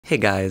Hey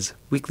guys,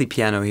 Weekly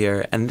Piano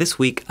here, and this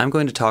week I'm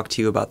going to talk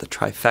to you about the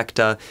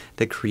trifecta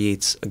that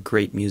creates a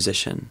great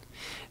musician.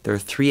 There are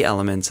three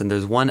elements, and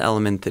there's one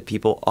element that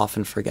people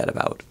often forget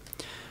about.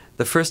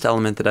 The first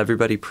element that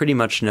everybody pretty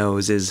much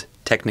knows is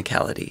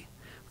technicality.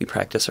 We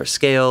practice our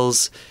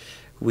scales,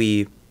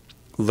 we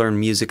learn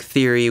music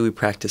theory, we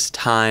practice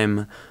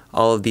time,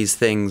 all of these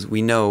things.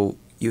 We know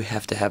you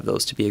have to have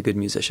those to be a good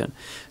musician.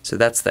 So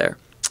that's there.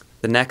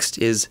 The next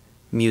is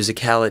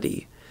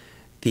musicality.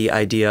 The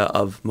idea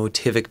of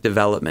motivic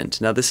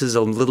development. Now this is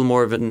a little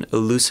more of an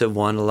elusive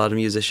one. A lot of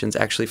musicians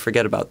actually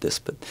forget about this,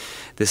 but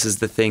this is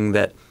the thing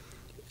that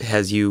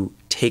has you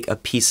take a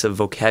piece of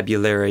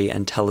vocabulary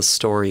and tell a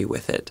story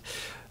with it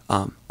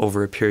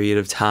over a period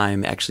of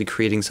time, actually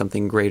creating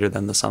something greater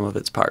than the sum of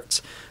its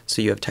parts.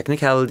 So you have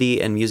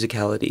technicality and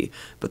musicality,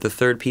 but the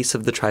third piece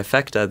of the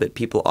trifecta that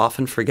people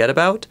often forget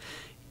about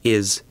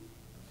is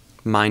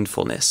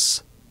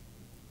mindfulness.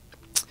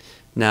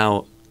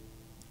 Now,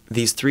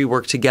 these three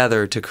work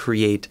together to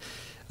create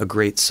a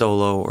great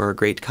solo or a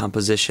great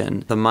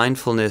composition. The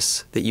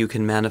mindfulness that you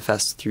can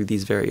manifest through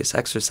these various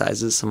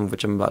exercises, some of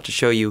which I'm about to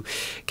show you,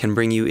 can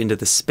bring you into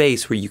the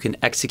space where you can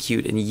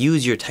execute and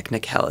use your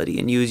technicality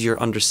and use your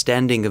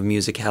understanding of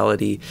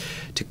musicality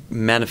to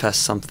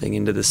manifest something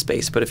into the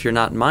space. But if you're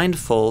not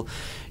mindful,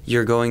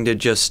 you're going to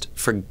just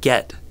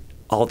forget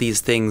all these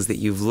things that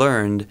you've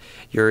learned.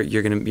 Your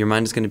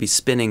mind is going to be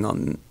spinning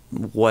on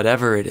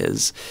whatever it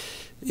is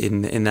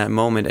in that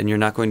moment, and you're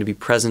not going to be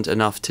present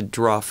enough to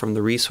draw from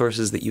the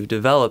resources that you've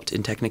developed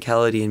in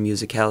technicality and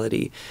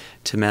musicality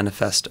to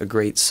manifest a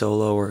great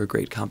solo or a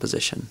great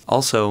composition.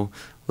 Also,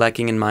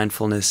 lacking in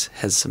mindfulness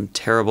has some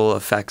terrible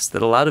effects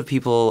that a lot of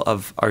people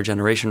of our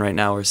generation right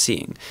now are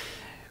seeing.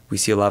 We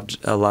see a lot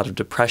of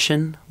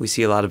depression, we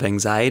see a lot of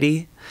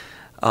anxiety,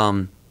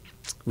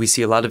 we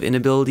see a lot of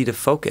inability to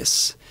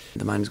focus.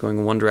 The mind is going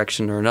in one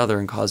direction or another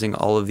and causing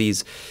all of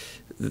these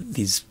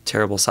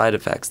terrible side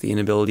effects, the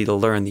inability to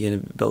learn, the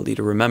inability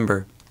to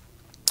remember,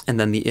 and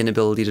then the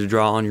inability to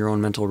draw on your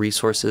own mental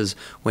resources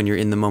when you're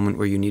in the moment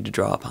where you need to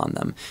draw upon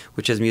them,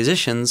 which as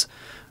musicians,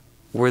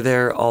 we're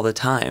there all the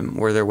time.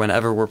 We're there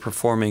whenever we're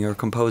performing or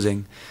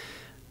composing.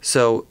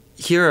 So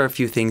here are a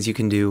few things you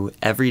can do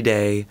every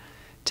day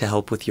to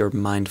help with your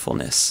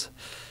mindfulness.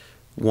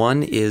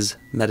 One is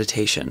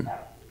meditation.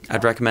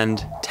 I'd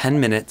recommend 10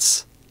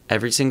 minutes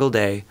every single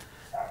day.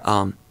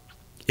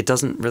 It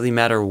doesn't really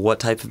matter what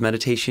type of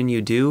meditation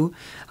you do.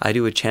 I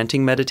do a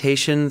chanting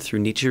meditation through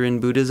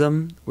Nichiren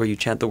Buddhism, where you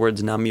chant the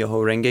words Nam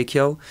Myoho Renge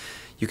Kyo.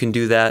 You can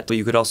do that, but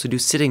you could also do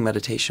sitting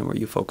meditation, where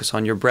you focus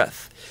on your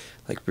breath,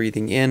 like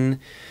breathing in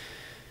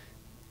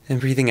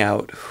and breathing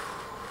out.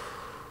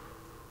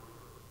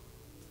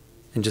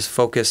 And just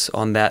focus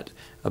on that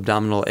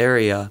abdominal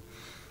area.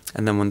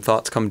 And then when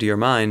thoughts come to your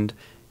mind,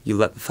 you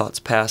let the thoughts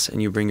pass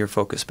and you bring your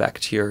focus back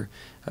to your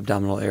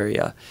abdominal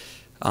area.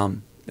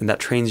 And that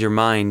trains your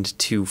mind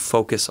to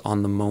focus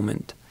on the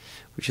moment,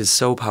 which is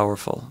so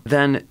powerful.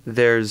 Then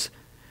there's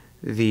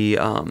the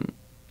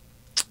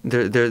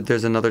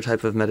there's another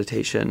type of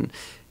meditation.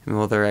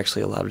 Well, there are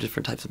actually a lot of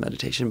different types of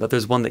meditation, but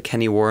there's one that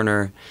Kenny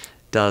Warner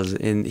does.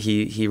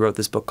 He wrote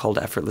this book called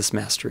Effortless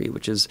Mastery,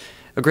 which is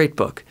a great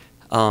book.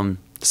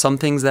 Some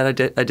things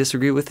that I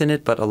disagree with in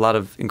it, but a lot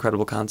of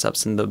incredible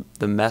concepts. And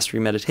the mastery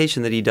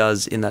meditation that he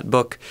does in that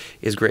book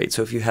is great.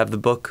 So if you have the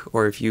book,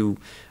 or if you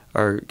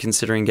are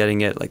considering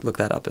getting it, like, look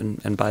that up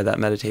and buy that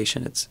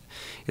meditation. It's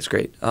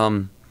great.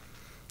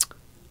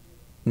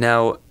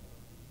 Now,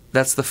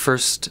 that's the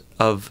first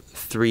of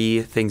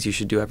three things you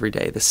should do every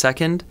day. The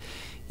second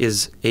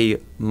is a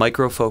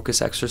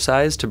micro-focus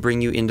exercise to bring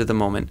you into the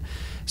moment.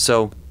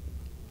 So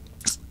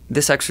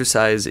this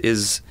exercise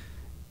is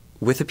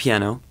with a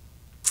piano.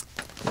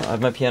 I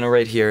have my piano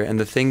right here, and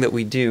the thing that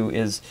we do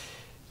is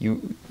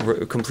you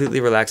completely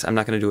relax. I'm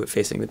not going to do it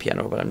facing the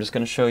piano, but I'm just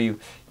going to show you.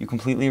 You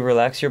completely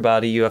relax your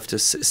body. You have to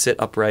sit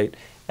upright,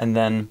 and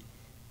then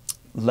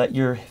let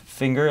your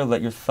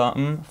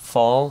thumb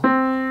fall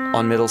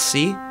on middle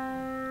C,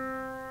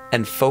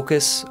 and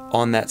focus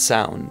on that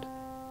sound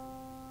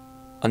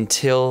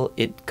until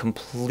it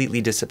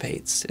completely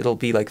dissipates. It'll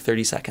be like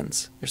 30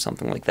 seconds or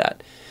something like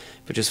that.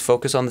 But just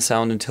focus on the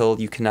sound until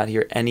you cannot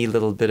hear any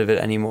little bit of it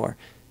anymore.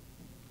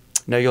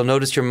 Now you'll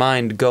notice your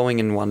mind going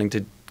and wanting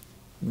to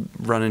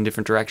run in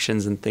different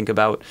directions and think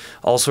about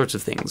all sorts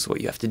of things. What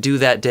you have to do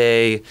that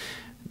day,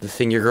 the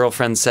thing your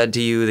girlfriend said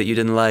to you that you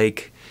didn't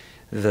like,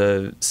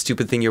 the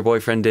stupid thing your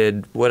boyfriend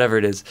did, whatever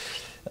it is.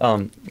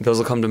 Those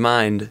will come to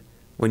mind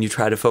when you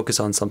try to focus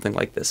on something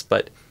like this.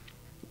 But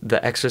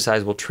the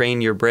exercise will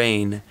train your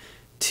brain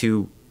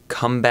to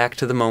come back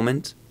to the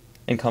moment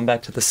and come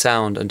back to the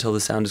sound until the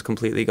sound is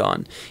completely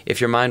gone. If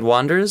your mind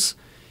wanders,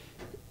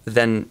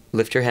 then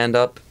lift your hand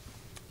up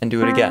and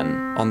do it again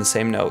on the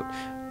same note.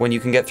 When you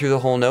can get through the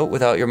whole note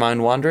without your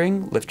mind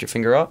wandering, lift your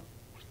finger up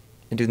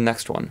and do the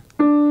next one.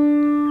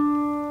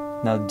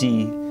 Now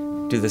D,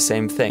 do the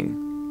same thing.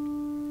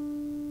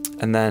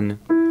 And then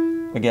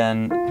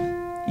again,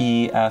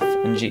 E, F,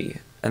 and G,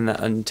 and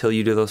until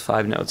you do those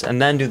 5 notes.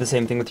 And then do the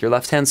same thing with your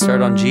left hand.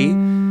 Start on G,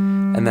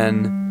 and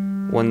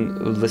then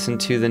Listen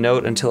to the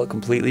note until it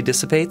completely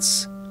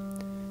dissipates,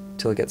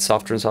 until it gets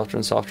softer and softer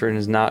and softer and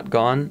is not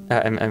gone.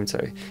 I'm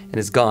sorry, and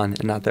is gone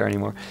and not there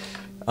anymore.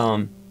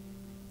 And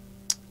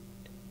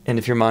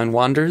if your mind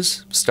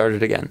wanders, start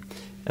it again.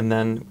 And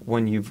then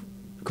when you've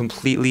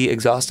completely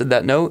exhausted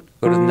that note,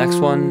 go to the next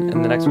one,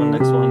 and the next one,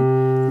 next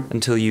one,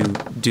 until you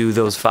do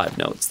those 5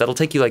 notes. That'll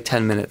take you like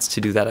 10 minutes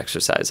to do that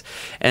exercise.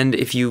 And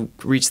if you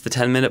reach the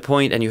 10-minute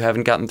point and you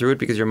haven't gotten through it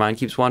because your mind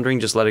keeps wandering,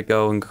 just let it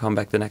go and come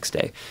back the next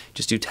day.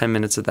 Just do 10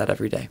 minutes of that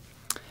every day.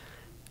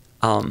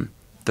 The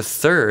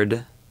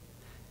third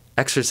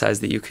exercise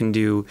that you can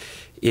do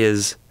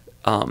is,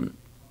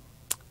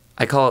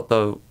 I call it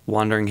the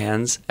wandering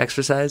hands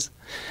exercise.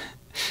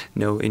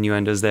 No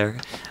innuendos there.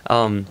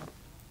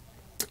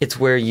 It's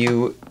where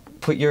you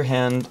put your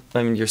hand,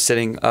 you're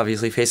sitting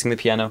obviously facing the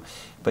piano,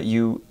 but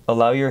you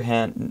allow your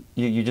hand,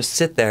 you just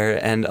sit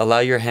there and allow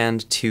your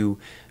hand to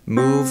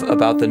move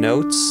about the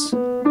notes.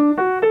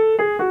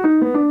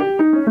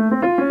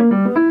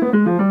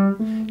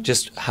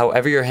 Just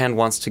however your hand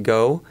wants to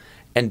go,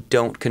 and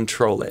don't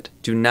control it.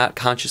 Do not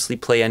consciously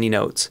play any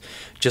notes.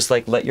 Just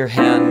like let your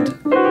hand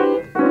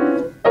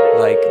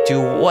do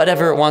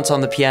whatever it wants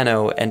on the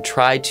piano and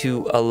try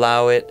to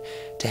allow it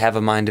to have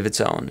a mind of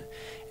its own.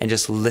 And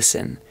just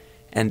listen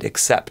and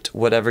accept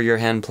whatever your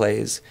hand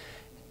plays.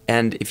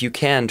 And if you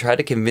can, try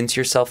to convince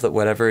yourself that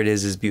whatever it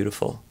is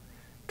beautiful.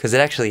 Because it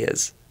actually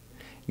is.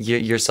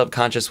 Your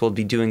subconscious will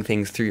be doing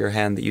things through your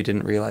hand that you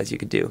didn't realize you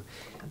could do.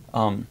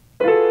 And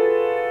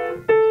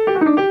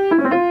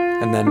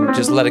then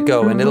just let it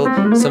go.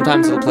 And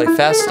sometimes it'll play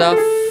fast stuff.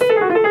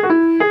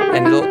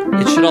 And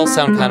it should all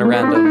sound kind of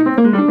random.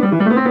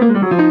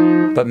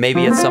 But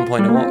maybe at some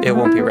point it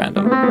won't be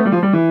random.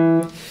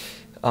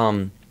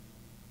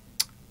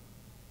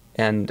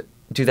 And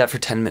do that for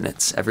 10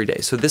 minutes every day.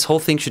 So this whole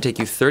thing should take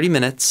you 30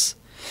 minutes,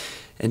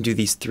 and do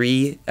these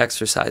 3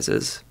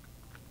 exercises.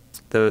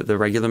 The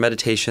regular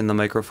meditation, the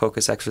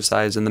micro-focus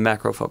exercise, and the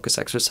macro-focus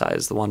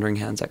exercise, the wandering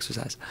hands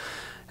exercise.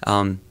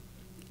 And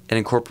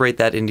incorporate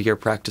that into your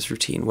practice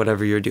routine,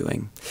 whatever you're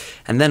doing.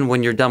 And then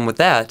when you're done with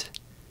that,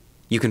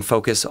 you can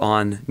focus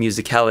on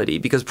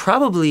musicality, because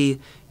probably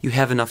you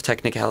have enough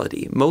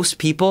technicality. Most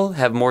people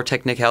have more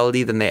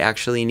technicality than they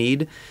actually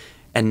need,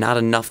 and not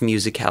enough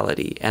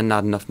musicality, and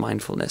not enough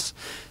mindfulness.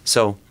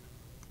 So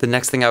the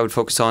next thing I would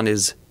focus on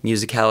is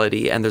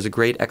musicality, and there's a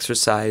great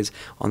exercise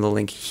on the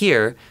link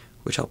here,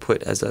 which I'll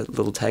put as a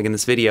little tag in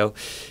this video,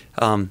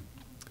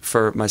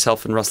 for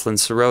myself and Ruslan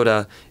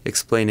Sirota,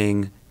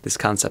 explaining this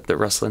concept that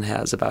Ruslan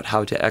has about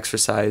how to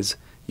exercise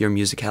your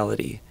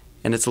musicality.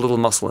 And it's a little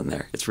muscle in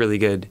there. It's really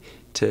good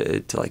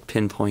to like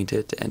pinpoint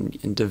it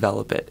and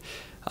develop it.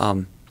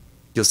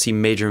 You'll see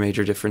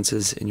major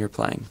differences in your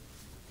playing.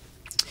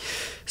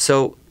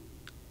 So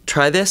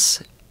try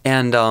this,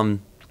 and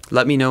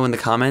let me know in the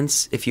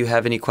comments if you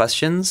have any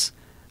questions.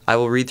 I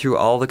will read through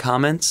all the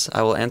comments.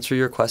 I will answer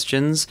your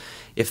questions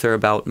if they're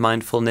about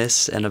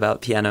mindfulness and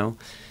about piano.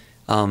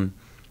 And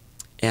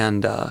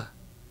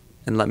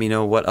let me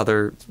know what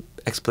other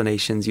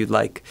explanations you'd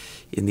like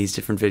in these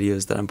different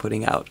videos that I'm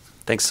putting out.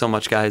 Thanks so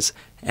much, guys,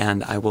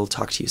 and I will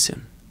talk to you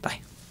soon.